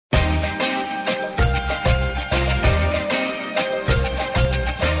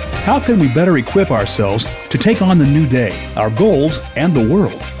How can we better equip ourselves to take on the new day, our goals, and the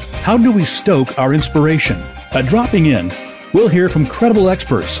world? How do we stoke our inspiration? At Dropping In, we'll hear from credible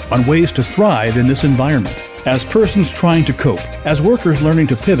experts on ways to thrive in this environment. As persons trying to cope, as workers learning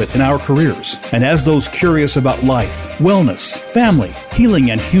to pivot in our careers, and as those curious about life, wellness, family,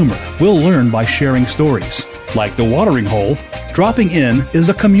 healing, and humor, we'll learn by sharing stories. Like The Watering Hole, Dropping In is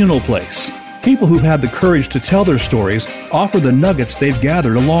a communal place. People who've had the courage to tell their stories offer the nuggets they've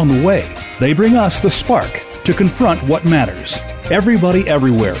gathered along the way. They bring us the spark to confront what matters. Everybody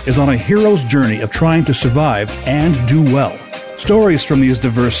everywhere is on a hero's journey of trying to survive and do well. Stories from these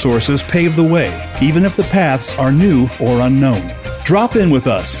diverse sources pave the way, even if the paths are new or unknown. Drop in with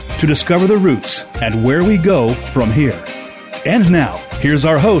us to discover the roots and where we go from here. And now, here's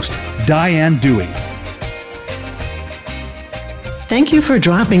our host, Diane Dewey. Thank you for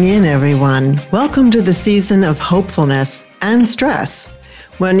dropping in, everyone. Welcome to the season of hopefulness and stress,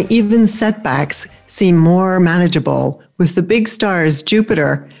 when even setbacks seem more manageable with the big stars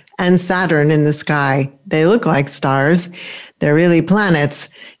Jupiter and Saturn in the sky. They look like stars. They're really planets.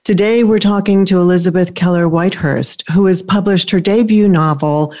 Today, we're talking to Elizabeth Keller Whitehurst, who has published her debut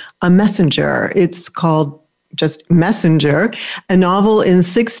novel, A Messenger. It's called just Messenger, a novel in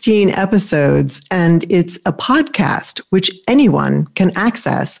 16 episodes, and it's a podcast which anyone can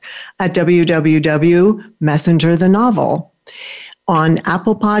access at www.messengerthenovel on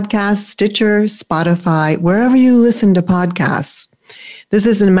Apple Podcasts, Stitcher, Spotify, wherever you listen to podcasts. This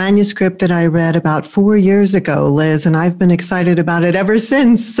is a manuscript that I read about 4 years ago, Liz, and I've been excited about it ever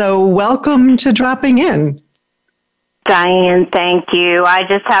since. So welcome to Dropping In. Diane, thank you. I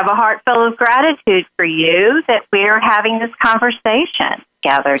just have a heart full of gratitude for you that we're having this conversation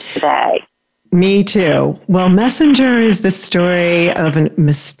together today. Me too. Well, Messenger is the story of a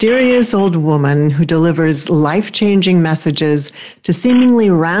mysterious old woman who delivers life-changing messages to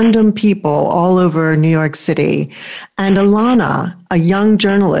seemingly random people all over New York City. And Alana, a young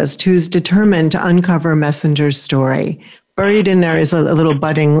journalist who's determined to uncover Messenger's story. Buried in there is a little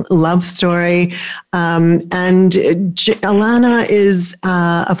budding love story. And Alana is,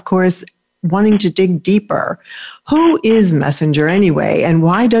 of course, wanting to dig deeper. Who is Messenger anyway, and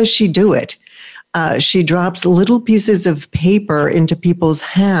why does she do it? She drops little pieces of paper into people's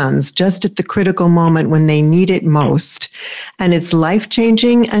hands just at the critical moment when they need it most. And it's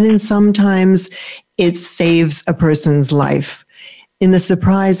life-changing, and sometimes it saves a person's life. In the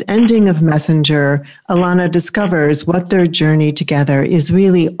surprise ending of Messenger, Alana discovers what their journey together is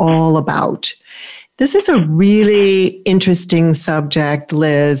really all about. This is a really interesting subject,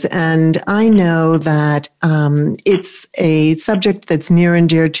 Liz, and I know that it's a subject that's near and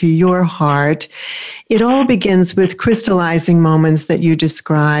dear to your heart. It all begins with crystallizing moments that you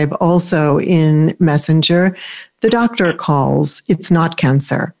describe also in Messenger. The doctor calls. It's not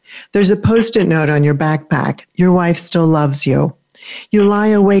cancer. There's a Post-it note on your backpack. Your wife still loves you. You lie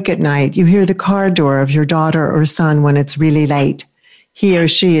awake at night. You hear the car door of your daughter or son when it's really late. He or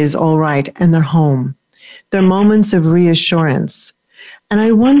she is all right, and they're home. They're moments of reassurance. And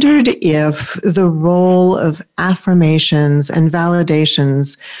I wondered if the role of affirmations and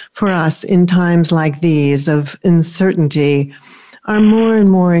validations for us in times like these of uncertainty are more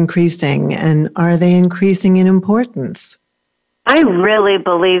and more increasing, and are they increasing in importance? I really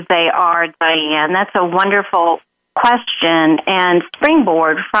believe they are, Diane. That's a wonderful question and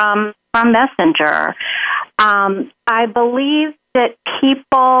springboard from Messenger. I believe that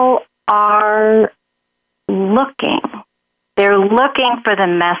people are looking. They're looking for the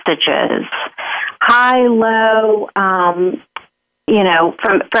messages, high, low, from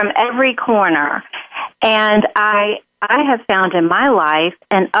every corner. And I have found in my life,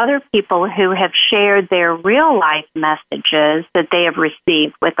 and other people who have shared their real life messages that they have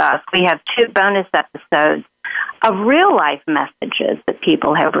received with us. We have 2 bonus episodes of real life messages that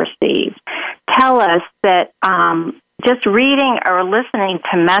people have received. Tell us that just reading or listening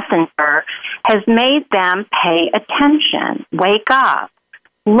to Messenger has made them pay attention, wake up,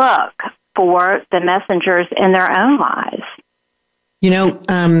 look for the messengers in their own lives.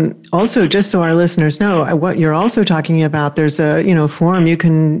 Also, just so our listeners know, what you're also talking about, there's a, forum. You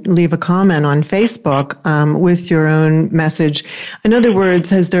can leave a comment on Facebook with your own message. In other words,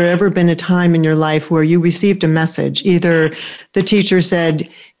 has there ever been a time in your life where you received a message? Either the teacher said,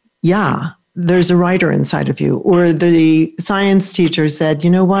 yeah, there's a writer inside of you, or the science teacher said, you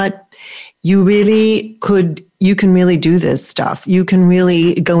know what, you really could you can really do this stuff. You can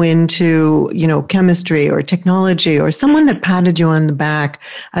really go into, chemistry or technology, or someone that patted you on the back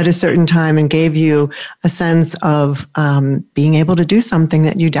at a certain time and gave you a sense of being able to do something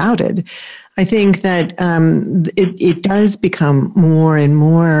that you doubted. I think that it does become more and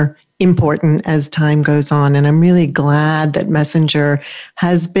more important as time goes on. And I'm really glad that Messenger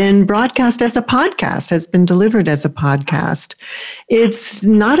has been broadcast as a podcast, has been delivered as a podcast. It's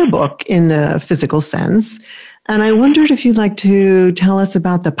not a book in the physical sense. And I wondered if you'd like to tell us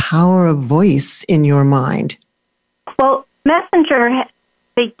about the power of voice in your mind. Well, Messenger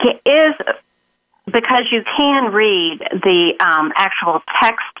is, because you can read the actual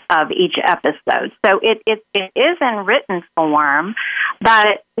text of each episode. So it is in written form,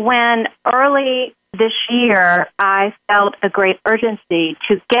 but when early this year I felt a great urgency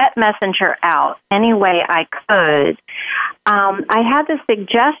to get Messenger out any way I could, I had the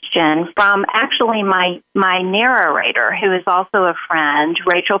suggestion from actually my narrator, who is also a friend,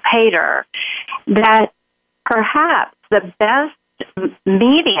 Rachel Pater, that perhaps the best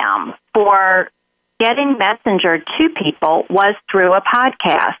medium for getting Messenger to people was through a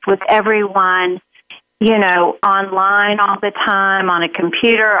podcast with everyone, online all the time on a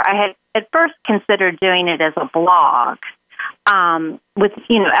computer. I had at first considered doing it as a blog, with,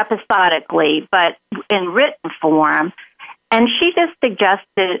 episodically, but in written form. And she just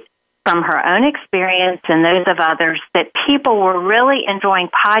suggested from her own experience and those of others that people were really enjoying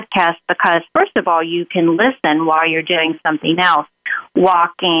podcasts because, first of all, you can listen while you're doing something else,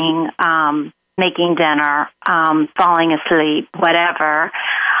 walking, making dinner, falling asleep, whatever.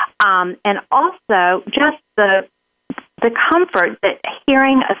 And also just the comfort that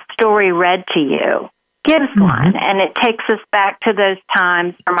hearing a story read to you gives one. And it takes us back to those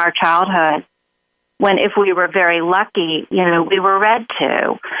times from our childhood when, if we were very lucky, we were read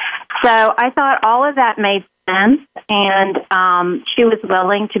to. So I thought all of that made sense, and she was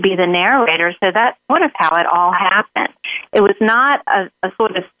willing to be the narrator. So that's sort of how it all happened. It was not a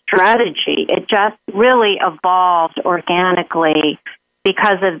sort of strategy. It just really evolved organically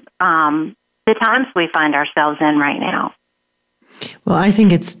because of the times we find ourselves in right now. Well, I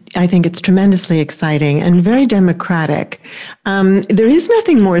think it's tremendously exciting and very democratic. There is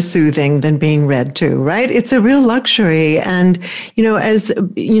nothing more soothing than being read to, right? It's a real luxury. And,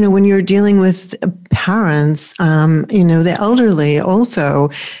 when you're dealing with parents, the elderly also,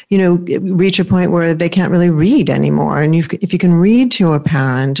 reach a point where they can't really read anymore. And if you can read to a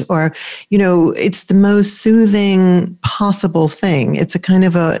parent, or, it's the most soothing possible thing. It's a kind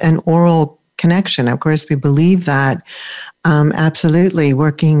of an oral connection. Of course, we believe that. Absolutely,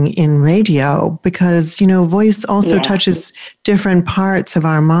 working in radio, because, voice also touches different parts of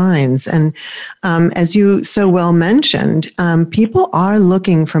our minds. And as you so well mentioned, people are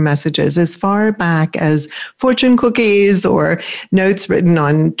looking for messages as far back as fortune cookies or notes written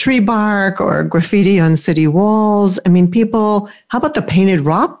on tree bark or graffiti on city walls. I mean, how about the painted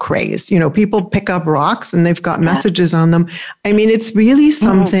rock craze? People pick up rocks and they've got messages on them. I mean, it's really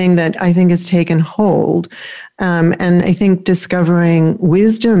something that I think has taken hold. And I think discovering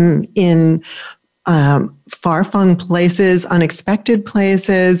wisdom in far-flung places, unexpected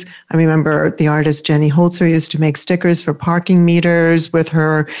places. I remember the artist Jenny Holzer used to make stickers for parking meters with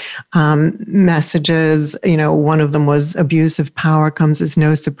her messages. One of them was abuse of power comes as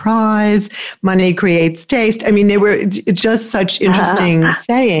no surprise. Money creates taste. I mean, they were just such interesting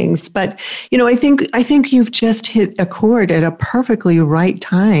sayings. But, I think you've just hit a chord at a perfectly right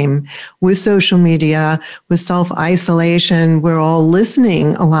time with social media, with self-isolation. We're all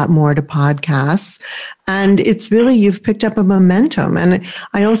listening a lot more to podcasts. And it's really, you've picked up a momentum. And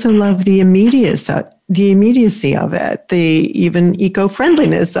I also love the immediacy of it, the even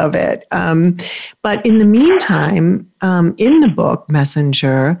eco-friendliness of it. But in the meantime, in the book,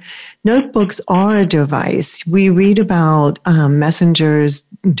 Messenger, notebooks are a device. We read about Messenger's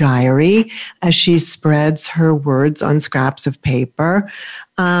diary as she spreads her words on scraps of paper.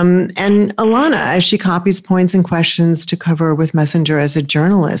 And Alana, as she copies points and questions to cover with Messenger as a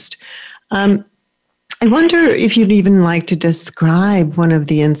journalist. I wonder if you'd even like to describe one of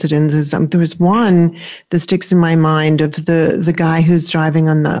the incidents. There was one that sticks in my mind of the guy who's driving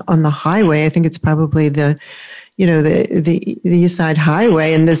on the highway. I think it's probably the East Side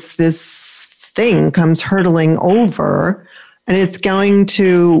Highway, and this thing comes hurtling over, and it's going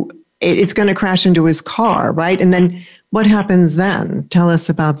to crash into his car, right? And then what happens then? Tell us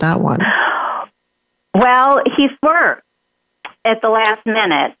about that one. Well, he swerved at the last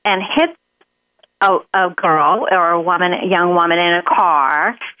minute and hit a girl or a young woman in a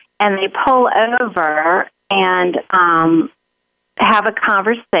car, and they pull over and have a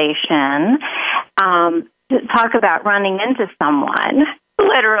conversation. talk about running into someone,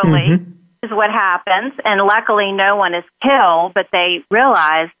 literally, is what happens. And luckily, no one is killed, but they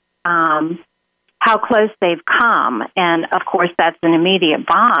realize how close they've come. And, of course, that's an immediate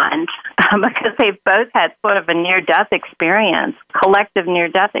bond because they've both had sort of a near-death experience, collective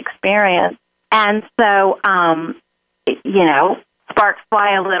near-death experience. And so, sparks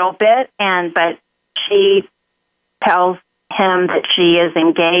fly a little bit, but she tells him that she is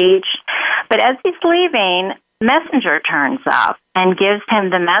engaged. But as he's leaving, Messenger turns up and gives him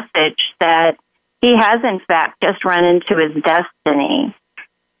the message that he has, in fact, just run into his destiny.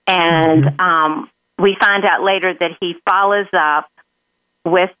 And we find out later that he follows up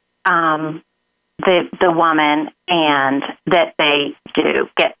with the woman and that they do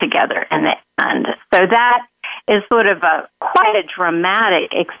get together in the end. So that is sort of quite a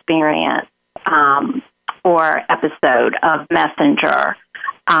dramatic experience or episode of Messenger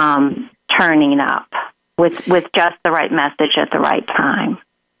turning up with just the right message at the right time.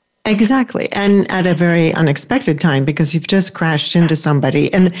 Exactly. And at a very unexpected time, because you've just crashed into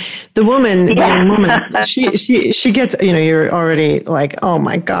somebody. And the woman, the young woman, she gets, you're already like, oh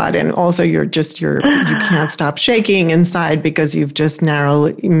my God. And also you can't stop shaking inside because you've just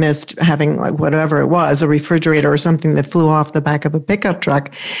narrowly missed having like whatever it was, a refrigerator or something that flew off the back of a pickup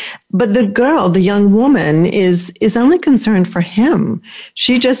truck. But the girl, the young woman, is only concerned for him.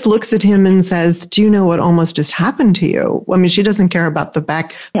 She just looks at him and says, do you know what almost just happened to you? I mean, she doesn't care about the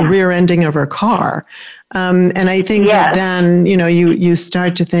rear ending of her car. And I think that then, you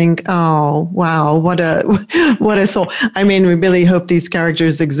start to think, oh, wow, what a soul. I mean, we really hope these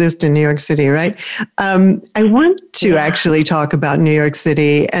characters exist in New York City, right? I want to actually talk about New York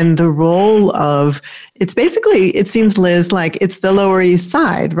City and the role of, it's basically, it seems, Liz, like it's the Lower East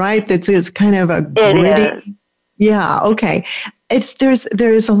Side, right? It's kind of a gritty. Yeah. Okay.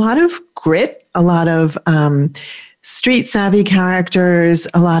 There's a lot of grit, a lot of, street savvy characters,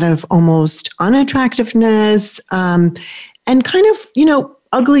 a lot of almost unattractiveness, and kind of,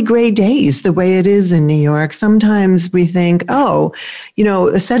 ugly gray days, the way it is in New York. Sometimes we think, a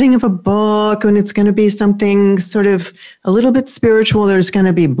setting of a book, and it's going to be something sort of a little bit spiritual. There's going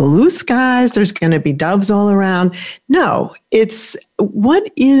to be blue skies. There's going to be doves all around. No, it's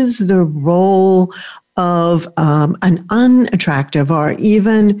what is the role of an unattractive or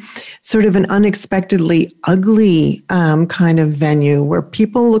even sort of an unexpectedly ugly kind of venue where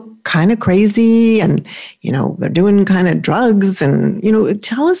people look kind of crazy and, they're doing kind of drugs. And,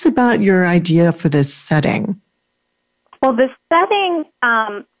 tell us about your idea for this setting. Well, the setting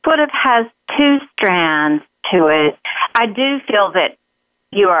sort of has two strands to it. I do feel that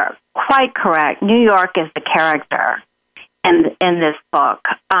you are quite correct. New York is the character in this book.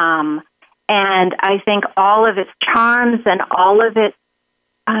 And I think all of its charms and all of its,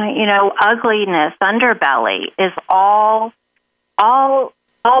 ugliness, underbelly is all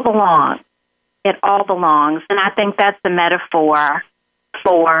belongs. It all belongs. And I think that's the metaphor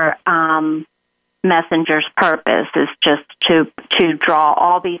for Messenger's purpose, is just to draw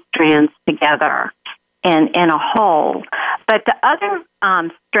all these strands together in a whole. But the other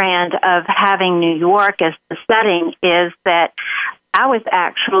strand of having New York as the setting is that I was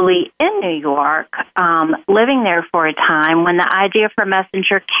actually in New York, living there for a time when the idea for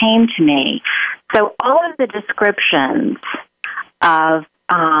Messenger came to me. So all of the descriptions of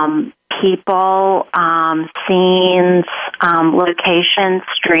people, scenes, locations,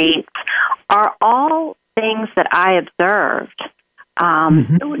 streets are all things that I observed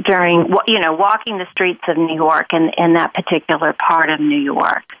during, walking the streets of New York in that particular part of New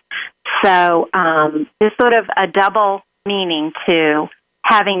York. So there's sort of a double meaning to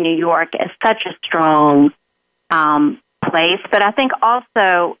having New York as such a strong place. But I think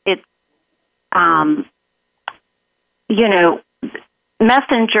also it's,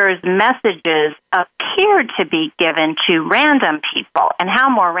 Messenger's messages appear to be given to random people. And how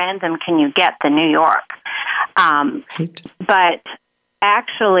more random can you get than New York? Right. But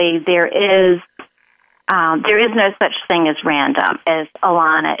actually there is no such thing as random, as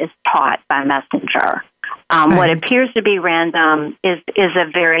Alana is taught by Messenger. Right. What appears to be random is a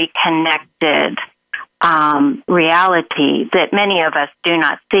very connected reality that many of us do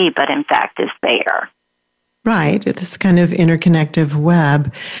not see, but in fact is there. Right, this kind of interconnective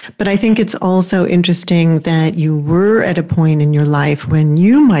web. But I think it's also interesting that you were at a point in your life when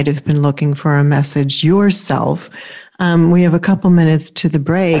you might have been looking for a message yourself. We have a couple minutes to the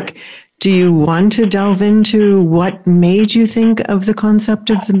break. Do you want to delve into what made you think of the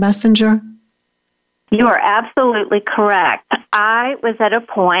concept of the messenger? You are absolutely correct. I was at a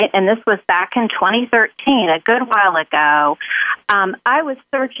point, and this was back in 2013, a good while ago. I was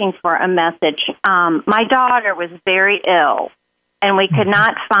searching for a message. My daughter was very ill, and we could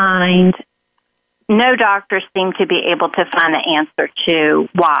not find, no doctor seemed to be able to find the answer to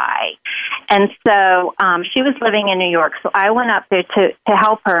why. And so she was living in New York, so I went up there to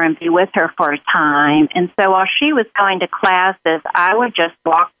help her and be with her for a time. And so while she was going to classes, I would just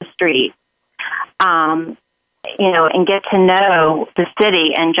walk the streets. And get to know the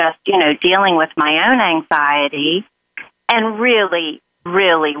city and just, dealing with my own anxiety, and really,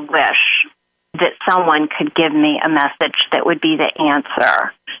 really wish that someone could give me a message that would be the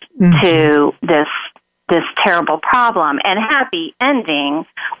answer to this terrible problem. And happy ending,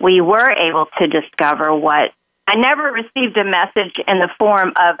 we were able to discover what I never received a message in the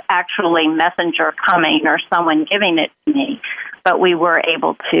form of actually messenger coming or someone giving it to me, but we were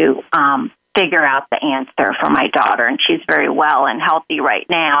able to figure out the answer for my daughter, and she's very well and healthy right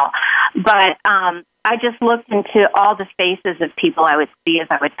now. But I just looked into all the faces of people I would see as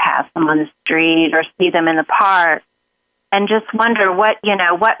I would pass them on the street or see them in the park, and just wonder what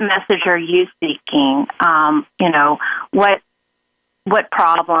message are you seeking? What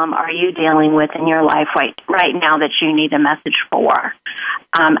problem are you dealing with in your life right now that you need a message for?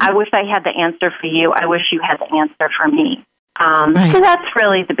 I wish I had the answer for you. I wish you had the answer for me. So that's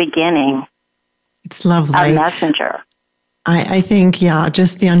really the beginning. It's lovely. A messenger. I think,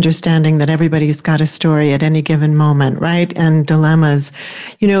 just the understanding that everybody's got a story at any given moment, right? And dilemmas.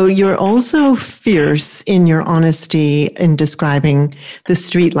 You're also fierce in your honesty in describing the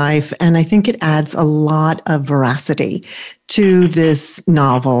street life. And I think it adds a lot of veracity to this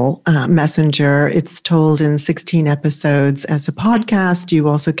novel, Messenger. It's told in 16 episodes as a podcast. You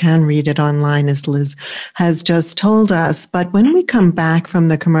also can read it online, as Liz has just told us. But when we come back from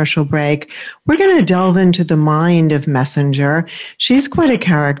the commercial break, we're going to delve into the mind of Messenger. She's quite a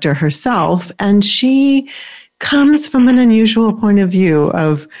character herself, and she comes from an unusual point of view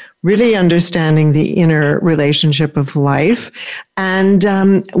of really understanding the inner relationship of life, and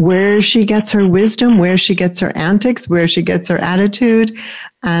where she gets her wisdom, where she gets her antics, where she gets her attitude,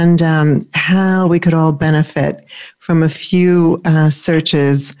 and how we could all benefit from a few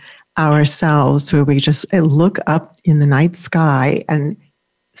searches ourselves, where we just look up in the night sky and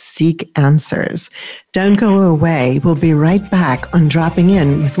seek answers. Don't go away. We'll be right back on Dropping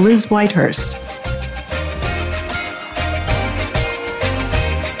In with Liz Whitehurst.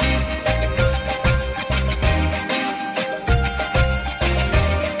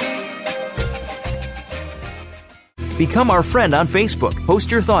 Become our friend on Facebook. Post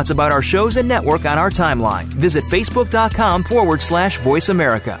your thoughts about our shows and network on our timeline. Visit facebook.com/Voice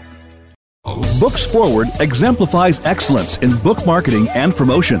America. Books Forward exemplifies excellence in book marketing and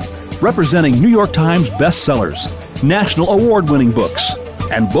promotion, representing New York Times bestsellers, national award-winning books,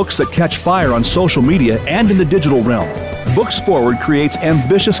 and books that catch fire on social media and in the digital realm. Books Forward creates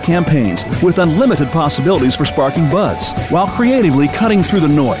ambitious campaigns with unlimited possibilities for sparking buzz, while creatively cutting through the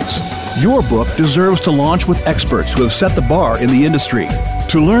noise. Your book deserves to launch with experts who have set the bar in the industry.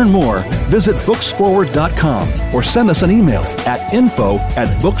 To learn more, visit booksforward.com or send us an email at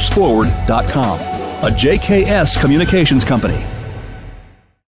info@booksforward.com. A JKS Communications company.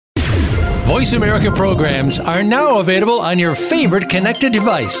 Voice America programs are now available on your favorite connected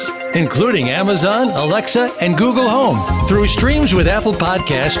device, including Amazon, Alexa, and Google Home. Through streams with Apple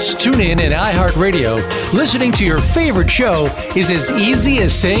Podcasts, TuneIn, and iHeartRadio, listening to your favorite show is as easy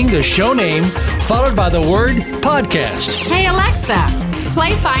as saying the show name followed by the word podcast. Hey, Alexa,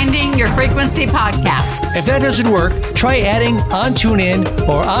 play Finding Your Frequency podcast. If that doesn't work, try adding on TuneIn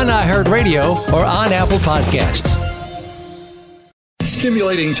or on iHeartRadio or on Apple Podcasts.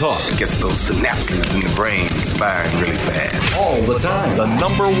 Stimulating talk gets those synapses in the brain firing really fast. all the time. The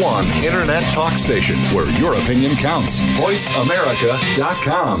 #1 internet talk station where your opinion counts.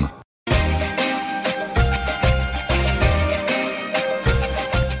 VoiceAmerica.com.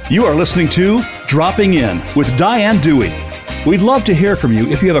 You are listening to Dropping In with Diane Dewey. We'd love to hear from you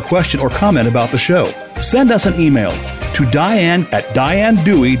if you have a question or comment about the show. Send us an email to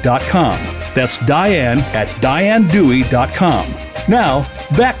Diane@DianeDewey.com. That's Diane@DianeDewey.com. Now,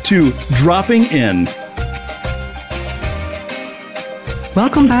 back to Dropping In.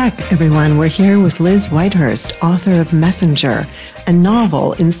 Welcome back, everyone. We're here with Liz Whitehurst, author of Messenger, a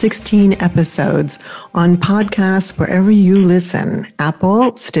novel in 16 episodes on podcasts wherever you listen,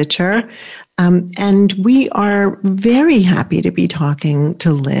 Apple, Stitcher. And we are very happy to be talking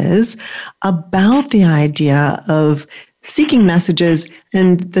to Liz about the idea of seeking messages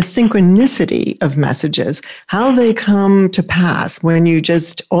and the synchronicity of messages, how they come to pass when you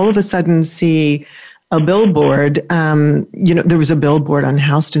just all of a sudden see a billboard. There was a billboard on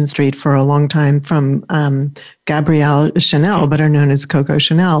Houston Street for a long time from Gabrielle Chanel, better known as Coco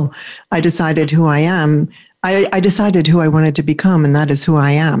Chanel. I decided who I am. I decided who I wanted to become, and that is who I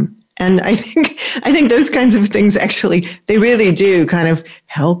am. And I think those kinds of things actually, they really do kind of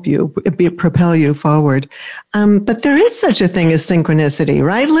help you, propel you forward. But there is such a thing as synchronicity,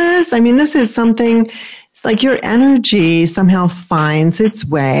 right, Liz? I mean, this is something, it's like your energy somehow finds its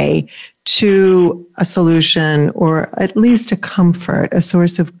way to a solution, or at least a comfort, a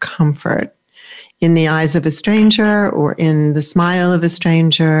source of comfort, in the eyes of a stranger, or in the smile of a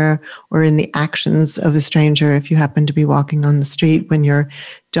stranger, or in the actions of a stranger. If you happen to be walking on the street when your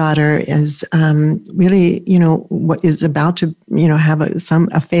daughter is really, what is about to, have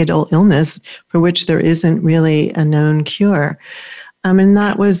a fatal illness for which there isn't really a known cure. And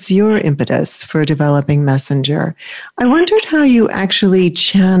that was your impetus for developing Messenger. I wondered how you actually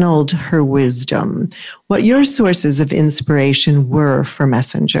channeled her wisdom, what your sources of inspiration were for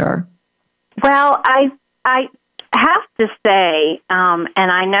Messenger. Well, I have to say, and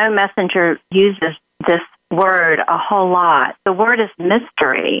I know Messenger uses this word a whole lot. The word is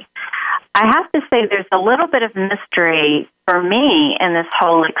mystery. I have to say there's a little bit of mystery for me in this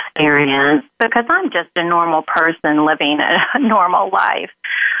whole experience, because I'm just a normal person living a normal life.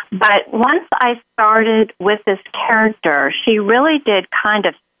 But once I started with this character, she really did kind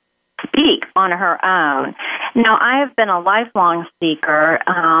of speak on her own. Now, I have been a lifelong seeker,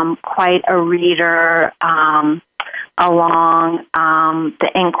 quite a reader along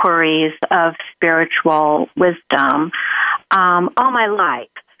the inquiries of spiritual wisdom all my life.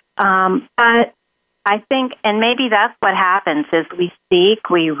 But I think, and maybe that's what happens, is we seek,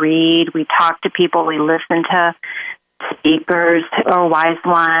 we read, we talk to people, we listen to speakers or wise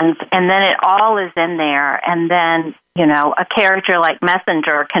ones, and then it all is in there. And then, a character like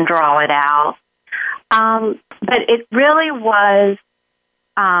Messenger can draw it out. But it really was,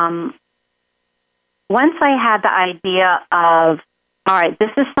 once I had the idea of, all right,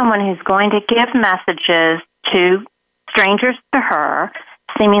 this is someone who's going to give messages to strangers to her,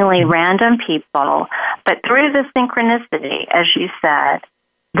 seemingly random people, but through the synchronicity, as you said,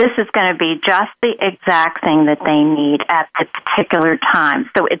 this is going to be just the exact thing that they need at the particular time.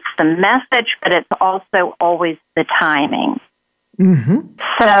 So it's the message, but it's also always the timing. Mm-hmm.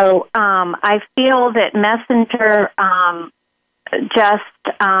 So I feel that Messenger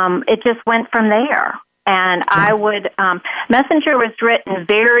it just went from there. And I would, Messenger was written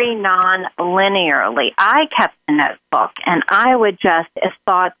very non-linearly. I kept a notebook, and I would just, as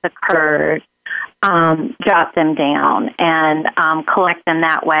thoughts occurred, jot them down and collect them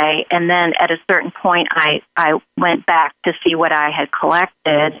that way. And then at a certain point, I went back to see what I had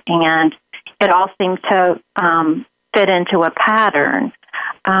collected, and it all seemed to fit into a pattern.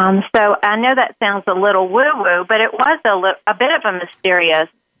 So I know that sounds a little woo-woo, but it was a bit of a mysterious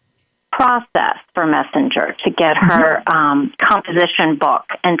process for Messenger to get her composition book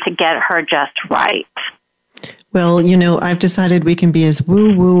and to get her just right. Well, I've decided we can be as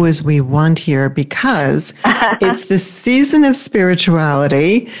woo-woo as we want here, because it's the season of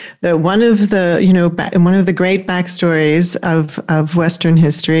spirituality. That one of the great backstories of Western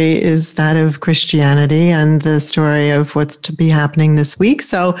history is that of Christianity and the story of what's to be happening this week.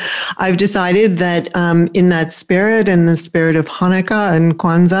 So I've decided that in that spirit, and the spirit of Hanukkah and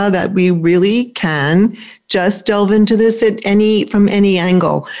Kwanzaa, that we really can just delve into this from any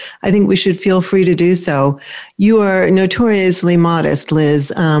angle. I think we should feel free to do so. You are notoriously modest,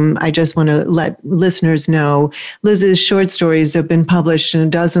 Liz. I just want to let listeners know Liz's short stories have been published in a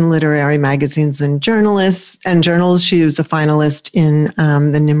dozen literary magazines and journals. She was a finalist in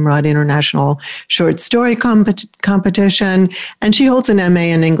the Nimrod International Short Story Competition, and she holds an MA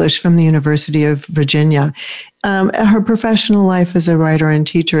in English from the University of Virginia. Her professional life as a writer and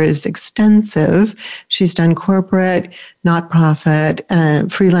teacher is extensive. She's done corporate, not-profit,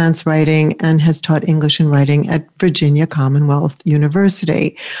 freelance writing, and has taught English and writing at Virginia Commonwealth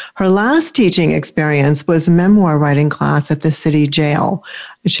University. Her last teaching experience was a memoir writing class at the city jail.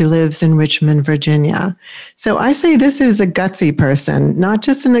 She lives in Richmond, Virginia. So I say this is a gutsy person, not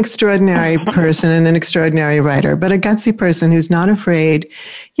just an extraordinary person and an extraordinary writer, but a gutsy person who's not afraid,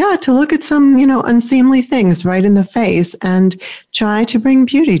 to look at some, unseemly things right in the face and try to bring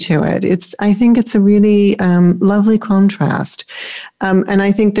beauty to it. I think it's a really lovely contrast. And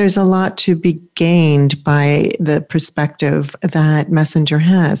I think there's a lot to be gained by the perspective that Messenger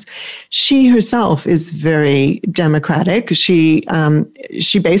has. She herself is very democratic. She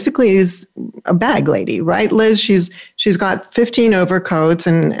basically is a bag lady, right, Liz? She's got 15 overcoats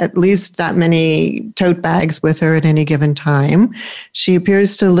and at least that many tote bags with her at any given time. She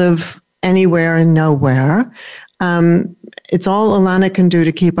appears to live anywhere and nowhere. It's all Alana can do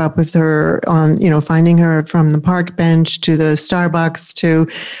to keep up with her on, finding her from the park bench to the Starbucks to,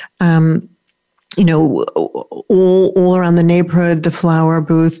 all around the neighborhood, the flower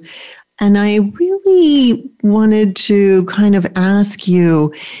booth. And I really wanted to kind of ask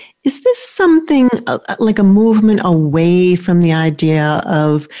you, is this something like a movement away from the idea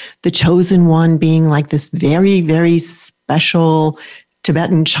of the chosen one being like this very, very special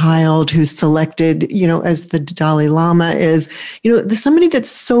Tibetan child who's selected, as the Dalai Lama is, somebody that's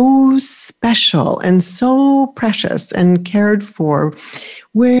so special and so precious and cared for,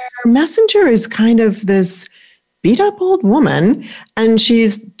 where Messenger is kind of this beat up old woman, and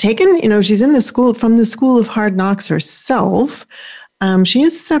she's taken, she's in the school of hard knocks herself. She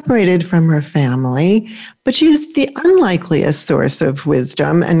is separated from her family, but she is the unlikeliest source of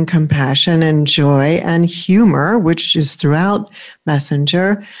wisdom and compassion and joy and humor, which is throughout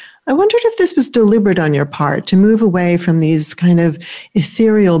Messenger. I wondered if this was deliberate on your part to move away from these kind of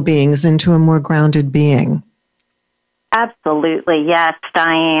ethereal beings into a more grounded being. Absolutely, yes,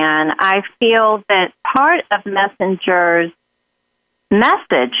 Diane. I feel that part of Messenger's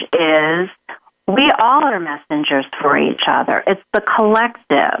message is we all are messengers for each other. It's the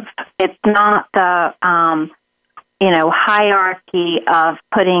collective. It's not the, hierarchy of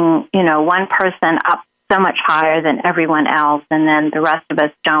putting, one person up so much higher than everyone else, and then the rest of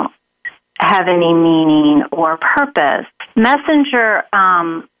us don't have any meaning or purpose. Messenger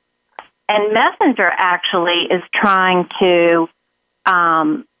actually is trying to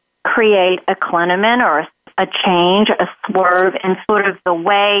create a clinamen or a change, a swerve in sort of the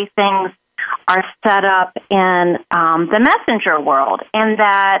way things are set up in the messenger world, and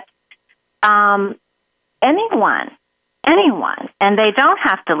that anyone, and they don't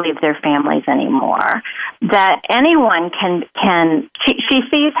have to leave their families anymore, that anyone can she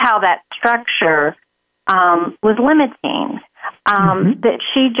sees how that structure was limiting, that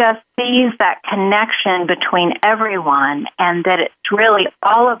she just sees that connection between everyone, and that it's really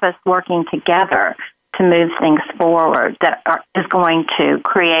all of us working together to move things forward that is going to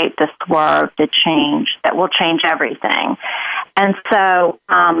create the swerve, the change that will change everything. And so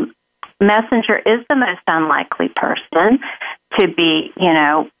Messenger is the most unlikely person to be,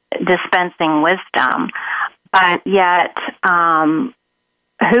 dispensing wisdom, but yet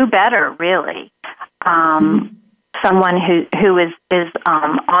who better, really? Someone who is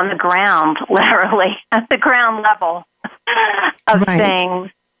on the ground, literally, at the ground level of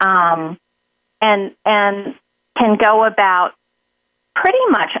things, and can go about pretty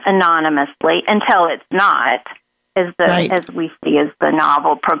much anonymously until it's not, as we see as the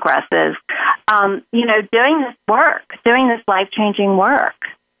novel progresses. Doing this life-changing work.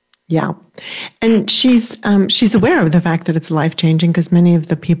 Yeah. And she's aware of the fact that it's life-changing, because many of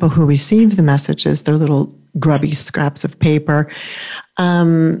the people who receive the messages, they're little grubby scraps of paper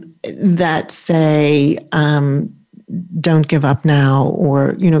that say, don't give up now,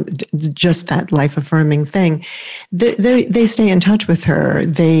 or, just that life-affirming thing. They stay in touch with her.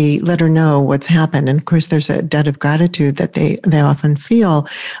 They let her know what's happened. And of course, there's a debt of gratitude that they often feel.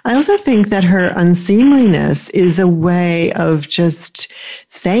 I also think that her unseemliness is a way of just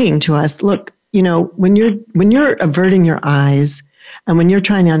saying to us, look, when you're averting your eyes, and when you're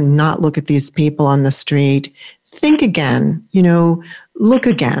trying to not look at these people on the street, think again, look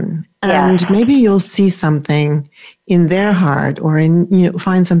again. And maybe you'll see something in their heart, or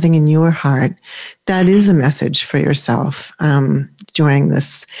find something in your heart that is a message for yourself during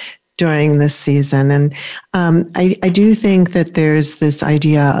this season. And I do think that there's this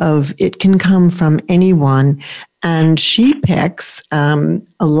idea of it can come from anyone. And she picks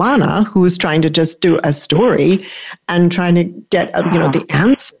Alana, who is trying to just do a story and trying to get the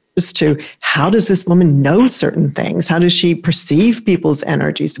answer to how does this woman know certain things? How does she perceive people's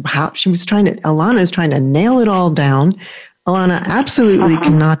energies? Alana is trying to nail it all down. Alana absolutely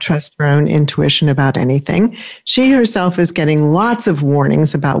cannot trust her own intuition about anything. She herself is getting lots of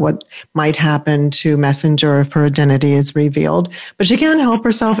warnings about what might happen to Messenger if her identity is revealed, but she can't help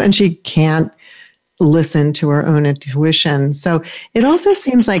herself, and she can't listen to her own intuition. So it also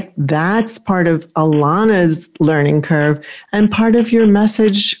seems like that's part of Alana's learning curve and part of your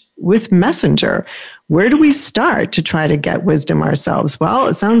message with Messenger. Where do we start to try to get wisdom ourselves? Well,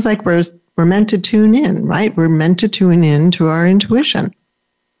 it sounds like we're meant to tune in, right? We're meant to tune in to our intuition.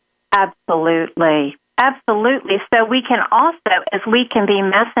 Absolutely. Absolutely. So we can also, as we can be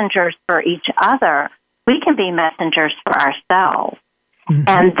messengers for each other, we can be messengers for ourselves. Mm-hmm.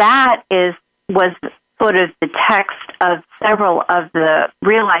 And that was sort of the text of several of the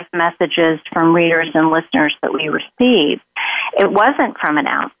real-life messages from readers and listeners that we received. it wasn't from an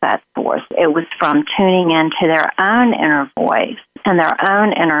outside source. It was from tuning into their own inner voice and their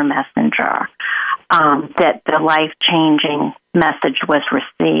own inner messenger that the life-changing message was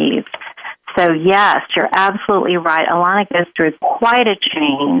received. So, yes, you're absolutely right. Alana goes through quite a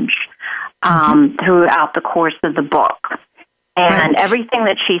change throughout the course of the book. And everything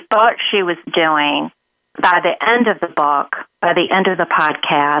that she thought she was doing by the end of the book, by the end of the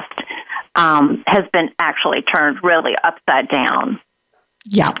podcast, has been actually turned really upside down.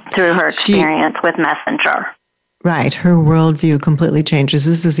 Yeah. Through her experience with Messenger. Right. Her worldview completely changes.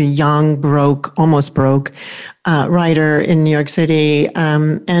 This is a young, almost broke writer in New York City.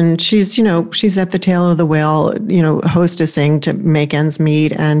 And she's at the tail of the whale, hostessing to make ends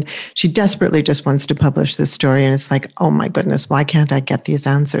meet. And she desperately just wants to publish this story. And it's like, oh my goodness, why can't I get these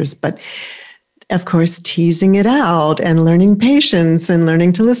answers? But of course, teasing it out and learning patience and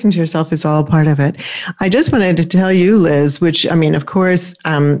learning to listen to yourself is all part of it. I just wanted to tell you, Liz, which, I mean, of course,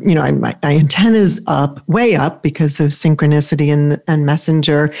 my antenna's way up because of synchronicity and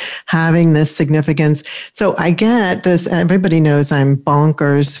Messenger having this significance. So I get this. Everybody knows I'm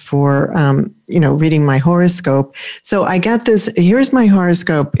bonkers for, reading my horoscope. So I get this. Here's my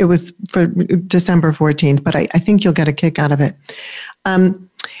horoscope. It was for December 14th, but I think you'll get a kick out of it.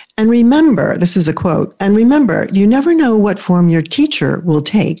 And remember, this is a quote, and remember, you never know what form your teacher will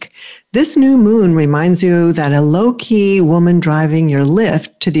take. This new moon reminds you that a low-key woman driving your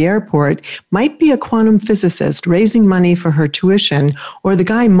Lyft to the airport might be a quantum physicist raising money for her tuition, or the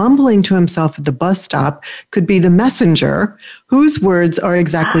guy mumbling to himself at the bus stop could be the messenger whose words are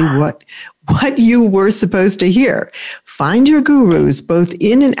exactly what you were supposed to hear. Find your gurus both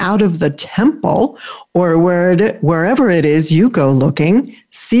in and out of the temple or wherever it is you go looking.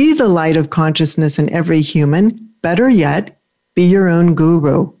 See the light of consciousness in every human. Better yet, be your own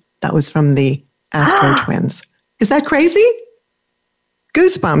guru. That was from the Astro Twins. Is that crazy?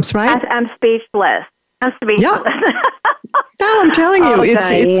 Goosebumps, right? I'm speechless. Yeah. No, I'm telling you,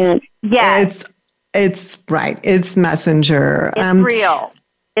 it's right. It's Messenger. It's real.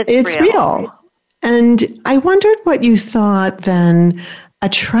 It's real. And I wondered what you thought then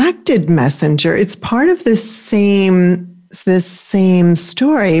attracted Messenger. It's part of this same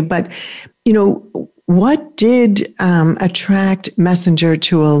story, but what did attract Messenger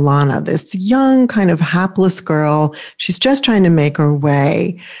to Alana, this young kind of hapless girl? She's just trying to make her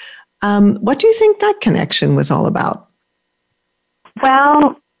way. What do you think that connection was all about?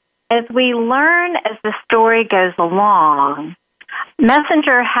 Well, as we learn as the story goes along,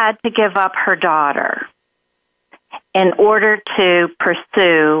 Messenger had to give up her daughter in order to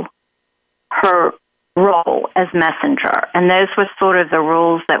pursue her role as messenger. And those were sort of the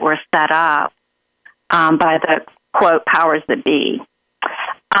rules that were set up by the, quote, powers that be.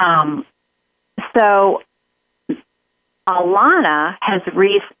 So Alana has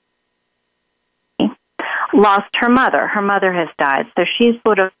recently lost her mother. Her mother has died, so she's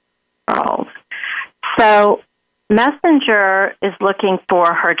sort of old. So Messenger is looking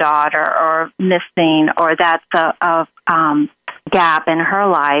for her daughter or missing, or that's a gap in her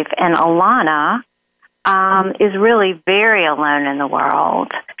life. And Alana is really very alone in the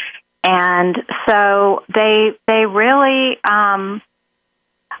world. And so they really, I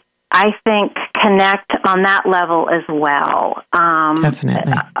think, connect on that level as well.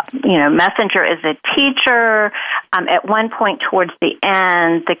 Definitely. Messenger is a teacher. At one point towards the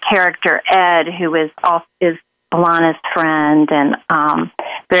end, the character Ed, who is Alana's friend and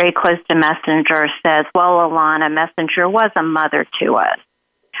very close to Messenger, says, well, Alana, Messenger was a mother to us.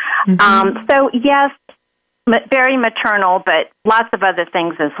 Mm-hmm. So, yes, very maternal, but lots of other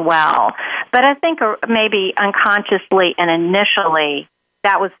things as well. But I think maybe unconsciously and initially,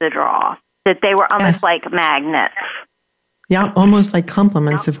 that was the draw, that they were almost like magnets. Yeah, almost like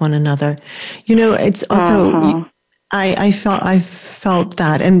complements of one another. It's also... I felt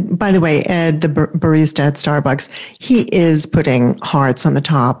that. And by the way, Ed, the barista at Starbucks, he is putting hearts on the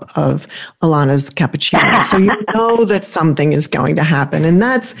top of Alana's cappuccino. So you know that something is going to happen. And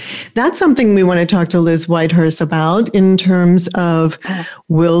that's something we want to talk to Liz Whitehurst about in terms of,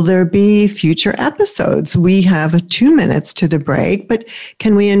 will there be future episodes? We have 2 minutes to the break, but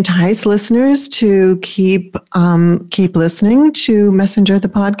can we entice listeners to keep listening to Messenger, the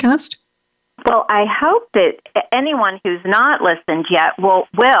podcast? Well, I hope that anyone who's not listened yet will,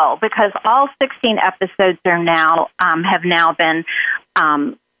 because all 16 episodes are now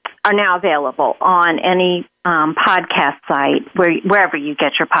available on any podcast site wherever you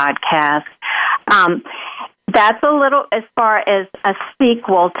get your podcast. That's a little as far as a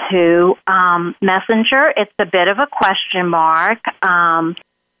sequel to Messenger. It's a bit of a question mark.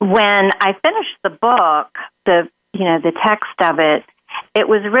 When I finished the book, the the text of it, it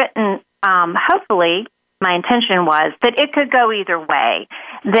was written, hopefully, my intention was that it could go either way,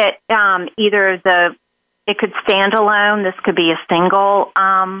 that it could stand alone. This could be a single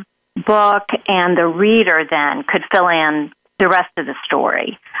book, and the reader then could fill in the rest of the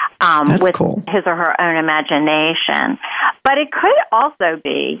story with cool. his or her own imagination. But it could also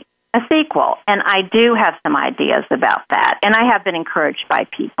be a sequel, and I do have some ideas about that. And I have been encouraged by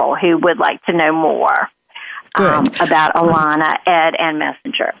people who would like to know more about Alana, Ed, and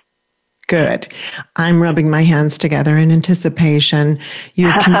Messenger. Good. I'm rubbing my hands together in anticipation.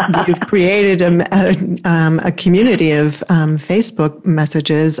 You've created a community of Facebook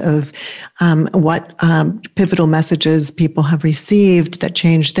messages of what pivotal messages people have received that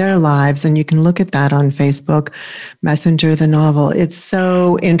changed their lives. And you can look at that on Facebook, Messenger, the novel. It's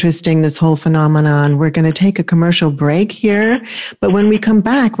so interesting, this whole phenomenon. We're going to take a commercial break here. But when we come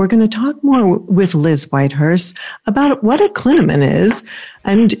back, we're going to talk more with Liz Whitehurst about what a clinamen is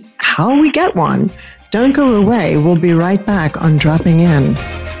and how we get one. Don't go away. We'll be right back on Dropping In.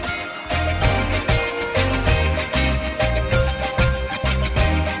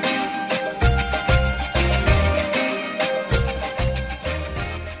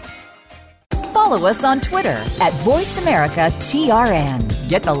 Follow us on Twitter at VoiceAmericaTRN.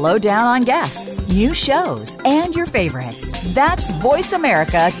 Get the lowdown on guests, new shows, and your favorites. That's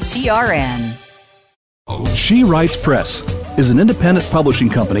VoiceAmericaTRN. She Writes Press is an independent publishing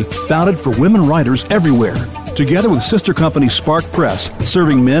company founded for women writers everywhere. Together with sister company Spark Press,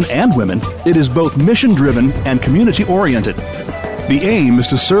 serving men and women, it is both mission-driven and community-oriented. The aim is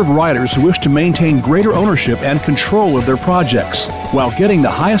to serve writers who wish to maintain greater ownership and control of their projects while getting the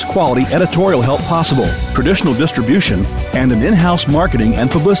highest quality editorial help possible, traditional distribution, and an in-house marketing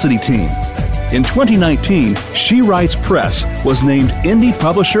and publicity team. In 2019, She Writes Press was named Indie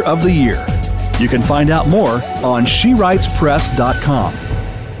Publisher of the Year. You can find out more on SheWritesPress.com.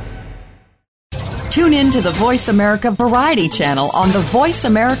 Tune in to the Voice America Variety channel on the Voice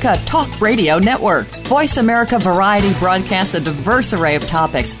America Talk Radio Network. Voice America Variety broadcasts a diverse array of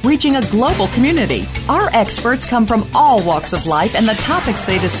topics, reaching a global community. Our experts come from all walks of life, and the topics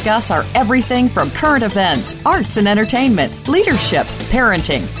they discuss are everything from current events, arts and entertainment, leadership,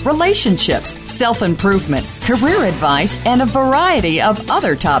 parenting, relationships, self-improvement, career advice, and a variety of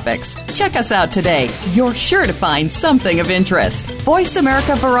other topics. Check us out today. You're sure to find something of interest. Voice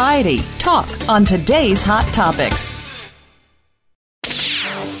America Variety. Talk on today's hot topics.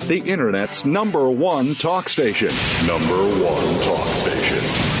 The Internet's #1 talk station. #1 talk station.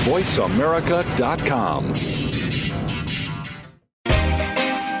 VoiceAmerica.com.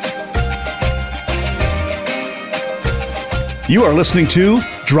 You are listening to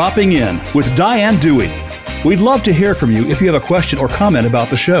Dropping In with Diane Dewey. We'd love to hear from you if you have a question or comment about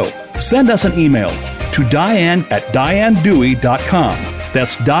the show. Send us an email to Diane@DianeDewey.com.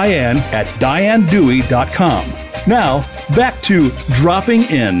 That's Diane@DianeDewey.com. Now, back to Dropping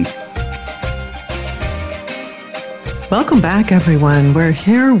In. Welcome back, everyone. We're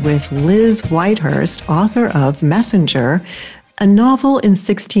here with Liz Whitehurst, author of Messenger, a novel in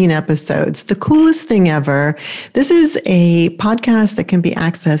 16 episodes. The coolest thing ever. This is a podcast that can be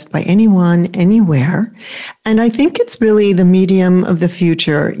accessed by anyone, anywhere. And I think it's really the medium of the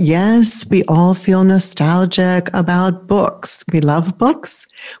future. Yes, we all feel nostalgic about books. We love books.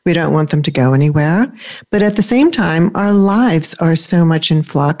 We don't want them to go anywhere. But at the same time, our lives are so much in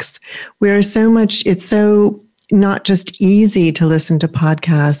flux. It's so not just easy to listen to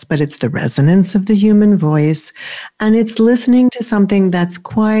podcasts, but it's the resonance of the human voice. And it's listening to something that's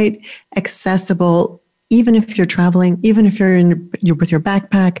quite accessible, even if you're traveling, even if you're with your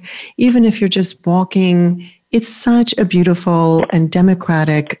backpack, even if you're just walking. It's such a beautiful and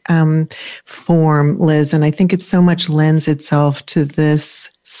democratic form, Liz. And I think it so much lends itself to this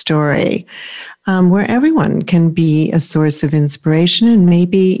story where everyone can be a source of inspiration and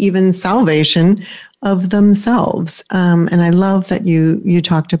maybe even salvation of themselves. And I love that you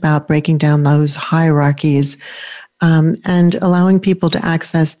talked about breaking down those hierarchies and allowing people to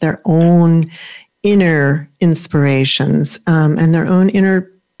access their own inner inspirations and their own inner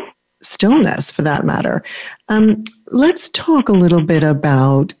stillness, for that matter. Let's talk a little bit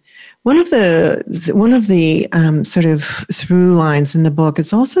about one of the sort of through lines in the book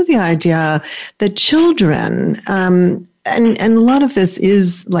is also the idea that children, and a lot of this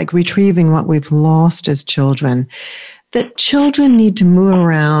is like retrieving what we've lost as children, that children need to move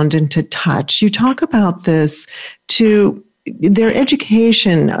around and to touch. You talk about this to their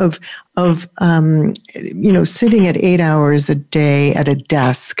education of sitting at 8 hours a day at a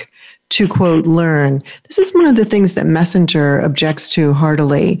desk to, quote, learn. This is one of the things that Messenger objects to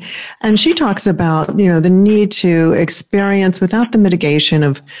heartily. And she talks about, the need to experience without the mitigation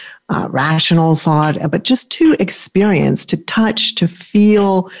of rational thought, but just to experience, to touch, to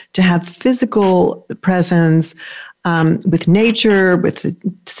feel, to have physical presence with nature, with the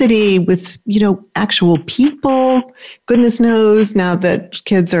city, with, actual people. Goodness knows now that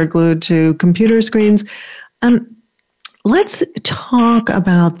kids are glued to computer screens. Let's talk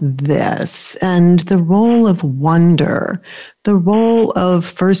about this and the role of wonder, the role of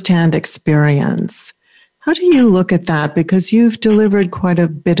firsthand experience. How do you look at that? Because you've delivered quite a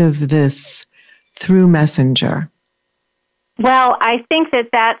bit of this through Messenger. Well, I think that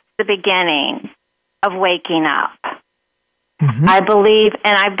that's the beginning of waking up. Mm-hmm. I believe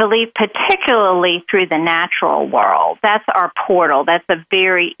particularly through the natural world. That's our portal. That's a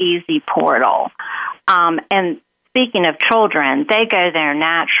very easy portal. And speaking of children, they go there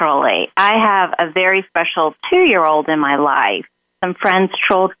naturally. I have a very special 2-year-old in my life, some friend's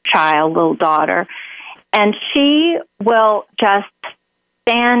child, little daughter, and she will just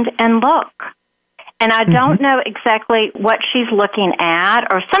stand and look. And I don't know exactly what she's looking at,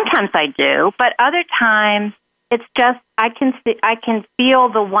 or sometimes I do, but other times it's just I can feel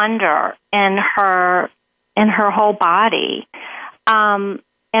the wonder in her whole body.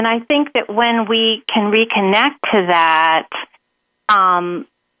 And I think that when we can reconnect to that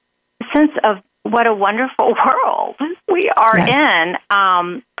sense of what a wonderful world we are in,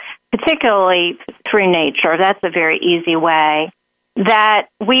 particularly through nature, that's a very easy way, that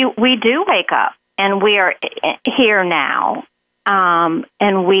we do wake up and we are here now,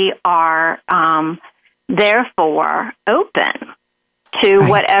 and we are therefore open to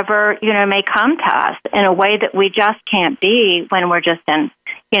whatever, may come to us in a way that we just can't be when we're just in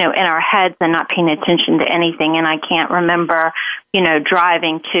our heads and not paying attention to anything. And I can't remember,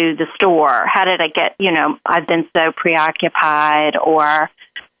 driving to the store. How did I get, I've been so preoccupied, or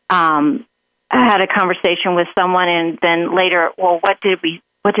I had a conversation with someone and then later, well, what did we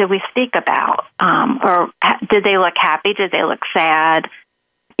speak about? Or did they look happy? Did they look sad?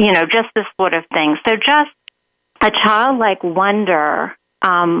 Just this sort of thing. So just a childlike wonder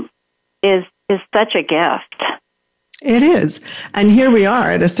is such a gift. It is. And here we are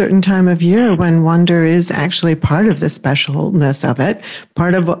at a certain time of year when wonder is actually part of the specialness of it.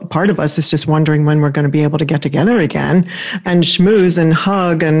 Part of us is just wondering when we're going to be able to get together again and schmooze and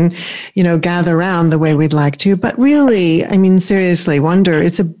hug and, gather around the way we'd like to. But really, seriously, wonder,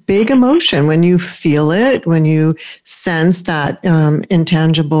 it's a big emotion when you feel it, when you sense that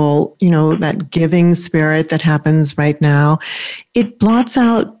intangible, that giving spirit that happens right now. It blots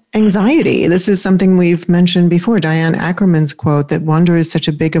out anxiety. This is something we've mentioned before. Diane Ackerman's quote that wonder is such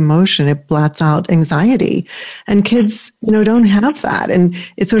a big emotion, it blots out anxiety. And kids, don't have that. And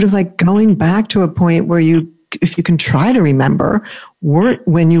it's sort of like going back to a point where if you can try to remember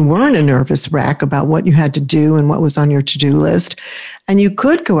when you weren't a nervous wreck about what you had to do and what was on your to-do list, and you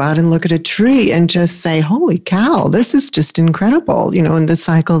could go out and look at a tree and just say, holy cow, this is just incredible, in the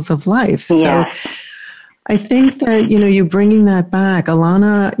cycles of life. Yeah. So I think that, you bringing that back,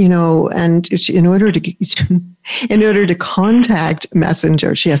 Alana, and in order to contact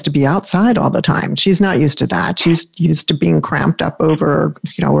Messenger, she has to be outside all the time. She's not used to that. She's used to being cramped up over,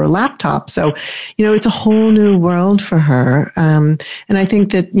 her laptop. So, it's a whole new world for her. And I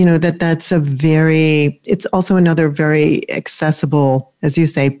think that, that's it's also another very accessible, as you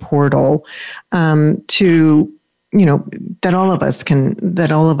say, portal to that all of us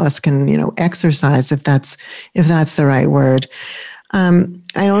can exercise, if that's the right word.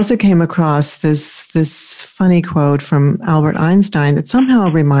 I also came across this funny quote from Albert Einstein that somehow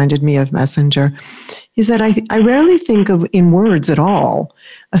reminded me of Messenger. He said, I rarely think in words at all.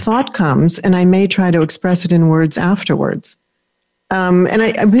 A thought comes and I may try to express it in words afterwards. And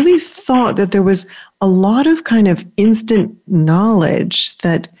I really thought that there was a lot of kind of instant knowledge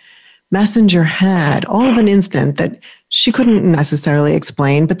that Messenger had, all of an instant, that she couldn't necessarily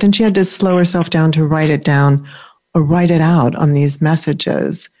explain, but then she had to slow herself down to write it down or write it out on these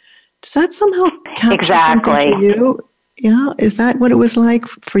messages. Does that somehow capture something for you? Yeah, is that what it was like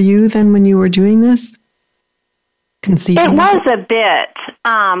for you then when you were doing this? Conceiving? It was a bit.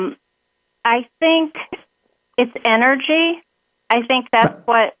 I think it's energy. I think that's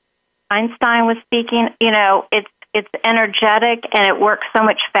what Einstein was speaking. It's energetic and it works so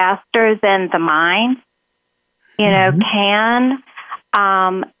much faster than the mind, can.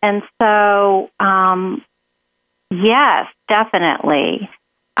 And so, yes, definitely.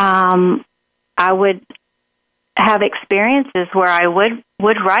 I would have experiences where I would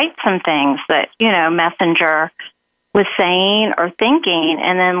write some things that, Messenger was saying or thinking,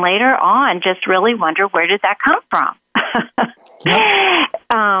 and then later on just really wonder, where did that come from?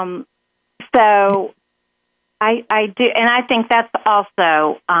 So I do, and I think that's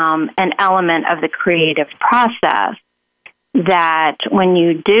also an element of the creative process, that when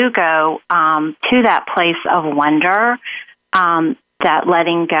you do go to that place of wonder, that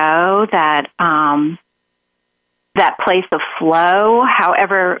letting go, that place of flow,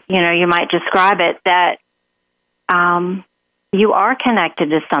 however you might describe it, that you are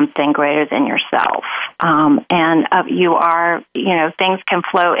connected to something greater than yourself, and you are, things can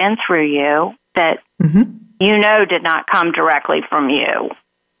flow in through you that did not come directly from you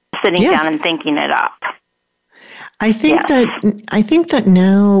sitting down and thinking it up. I think that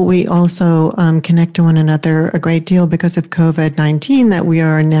now we also connect to one another a great deal because of COVID-19, that we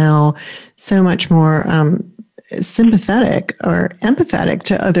are now so much more sympathetic or empathetic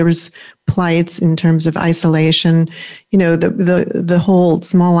to others' plights in terms of isolation. The whole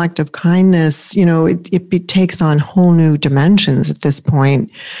small act of kindness, it takes on whole new dimensions at this point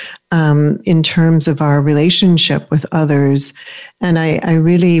in terms of our relationship with others. And I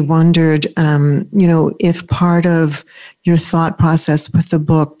really wondered, if part of your thought process with the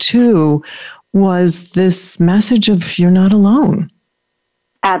book too was this message of you're not alone.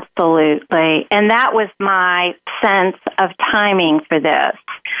 Absolutely. And that was my sense of timing for this.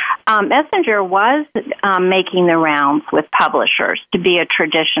 Messenger was making the rounds with publishers to be a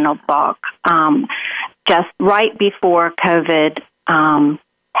traditional book just right before COVID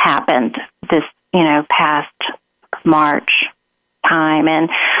happened, this, past March time. And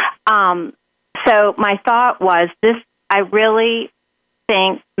so my thought was I really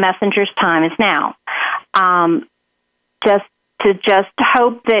think Messenger's time is now. Just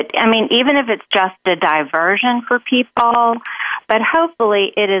hope that, even if it's just a diversion for people, but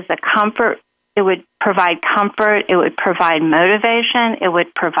hopefully it is a comfort. It would provide comfort. It would provide motivation. It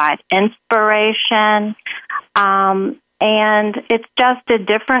would provide inspiration. And it's just a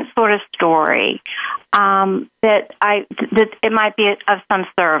different sort of story that it might be of some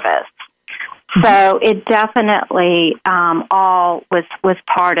service. So it definitely all was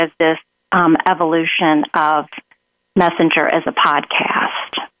part of this evolution of Messenger as a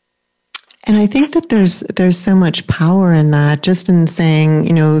podcast. And I think that there's so much power in that, just in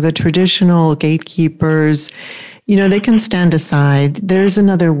saying, the traditional gatekeepers, they can stand aside. There's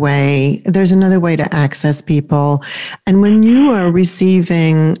another way. There's another way to access people. And when you are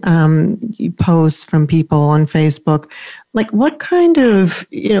receiving posts from people on Facebook, like what kind of,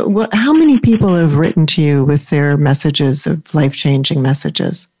 how many people have written to you with their messages of life-changing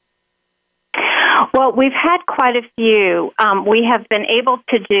messages? Well, we've had quite a few. We have been able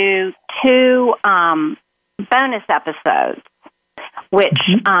to do 2 bonus episodes, which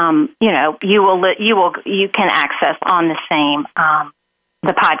you can access on the same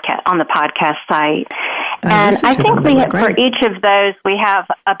the podcast site. And I think for each of those we have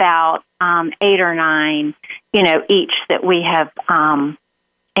about 8 or 9, each that we have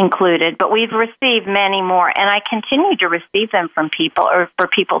included, but we've received many more, and I continue to receive them from people, or for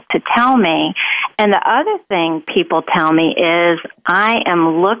people to tell me. And the other thing people tell me is, I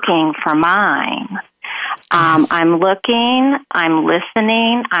am looking for mine. I'm looking, I'm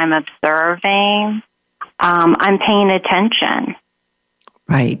listening, I'm observing, I'm paying attention.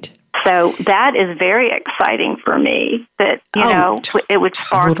 Right. So that is very exciting for me, that, it would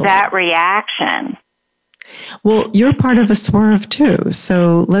spark that reaction. Well, you're part of a swerve too.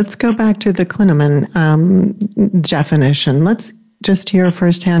 So let's go back to the Klineman definition. Let's just hear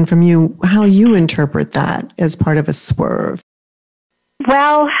firsthand from you how you interpret that as part of a swerve.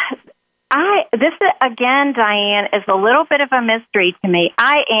 Well, this again, Diane, is a little bit of a mystery to me.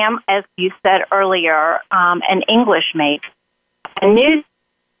 I am, as you said earlier, an English major. News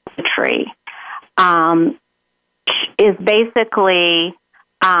poetry is basically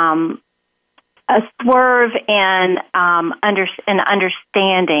a swerve in an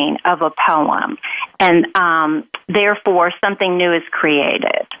understanding of a poem, and therefore something new is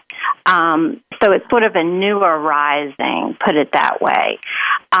created. So it's sort of a newer rising, put it that way.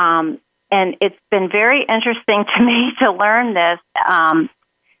 And it's been very interesting to me to learn this.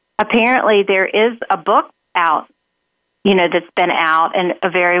 Apparently there is a book out, that's been out, and a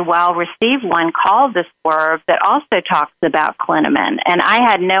very well-received one called The Swerve, that also talks about Klineman. And I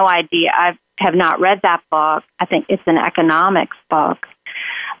had no idea. I have not read that book. I think it's an economics book.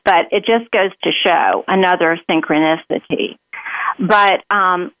 But it just goes to show another synchronicity. But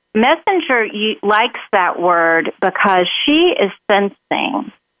Messenger likes that word because she is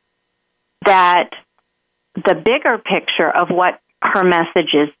sensing that the bigger picture of what her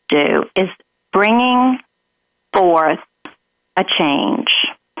messages do is bringing forth a change.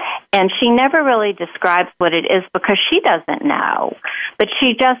 And she never really describes what it is because she doesn't know. But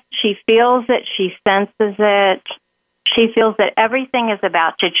she feels it, she senses it. She feels that everything is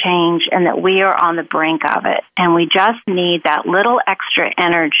about to change and that we are on the brink of it. And we just need that little extra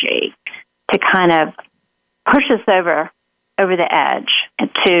energy to kind of push us over the edge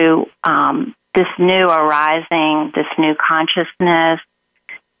to this new arising, this new consciousness,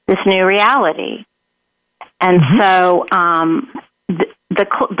 this new reality. And so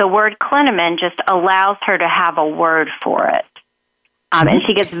the word clinamen just allows her to have a word for it. And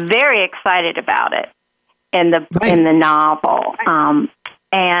she gets very excited about it in the novel.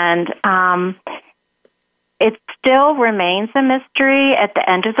 It still remains a mystery at the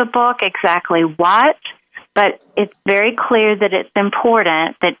end of the book exactly what, but it's very clear that it's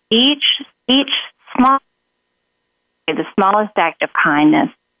important that the smallest act of kindness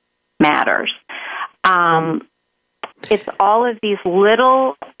matters. It's all of these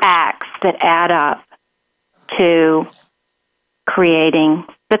little acts that add up to creating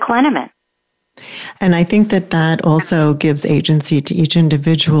the clinamen. And I think that also gives agency to each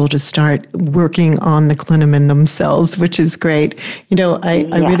individual to start working on the clinamen themselves, which is great.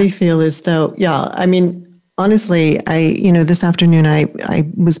 I really feel as though, honestly, this afternoon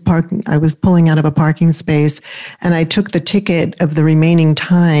I was pulling out of a parking space and I took the ticket of the remaining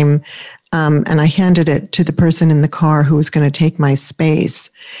time and I handed it to the person in the car who was going to take my space.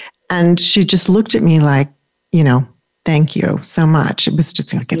 And she just looked at me like, thank you so much. It was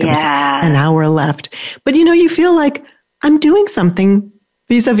just like there was an hour left. But you feel like I'm doing something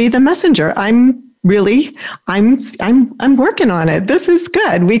vis-a-vis the messenger. I'm working on it. This is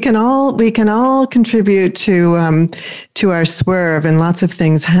good. We can all contribute to our swerve, and lots of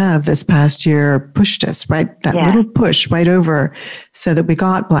things have this past year pushed us, right? That little push right over, so that we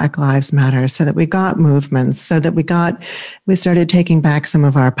got Black Lives Matter, so that we got movements, so that we started taking back some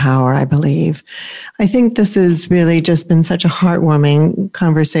of our power, I believe. I think this has really just been such a heartwarming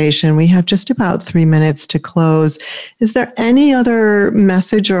conversation. We have just about 3 minutes to close. Is there any other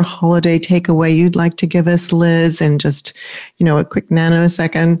message or holiday takeaway you'd like to give us, Liz, in just, a quick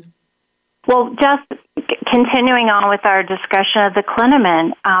nanosecond? Well, just continuing on with our discussion of the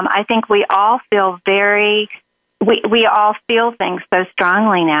clinamen, I think we all feel we all feel things so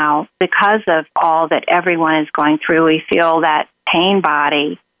strongly now because of all that everyone is going through. We feel that pain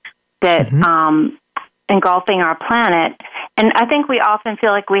body that engulfing our planet. And I think we often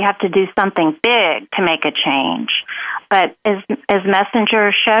feel like we have to do something big to make a change. But as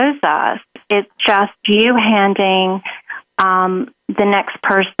Messenger shows us, it's just you handing the next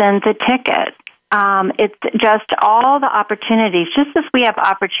person the ticket. It's just all the opportunities. Just as we have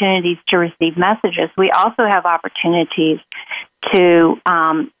opportunities to receive messages, we also have opportunities to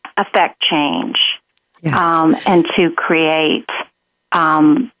affect change and to create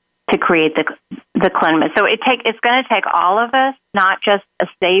the clinamen. So it's going to take all of us, not just a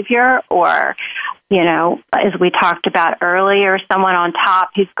savior or, as we talked about earlier, someone on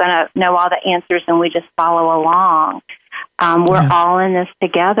top who's going to know all the answers and we just follow along. We're all in this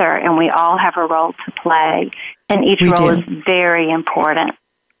together, and we all have a role to play, and each role is very important.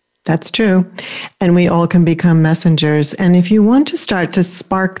 That's true. And we all can become messengers. And if you want to start to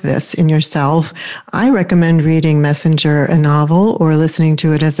spark this in yourself, I recommend reading Messenger, a novel, or listening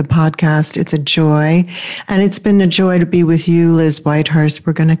to it as a podcast. It's a joy. And it's been a joy to be with you, Liz Whitehurst.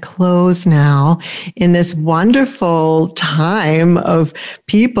 We're going to close now in this wonderful time of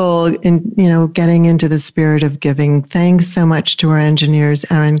people getting into the spirit of giving. Thanks so much to our engineers,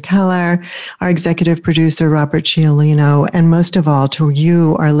 Aaron Keller, our executive producer, Robert Ciolino, and most of all to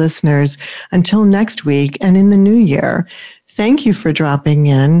you, our listeners. Until next week and in the new year, thank you for dropping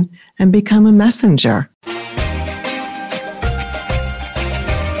in and become a messenger.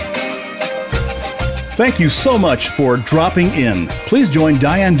 Thank you so much for dropping in. Please join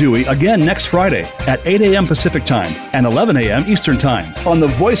Diane Dewey again next Friday at 8 a.m. Pacific Time and 11 a.m. Eastern Time on the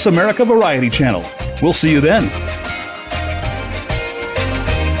Voice America Variety Channel. We'll see you then.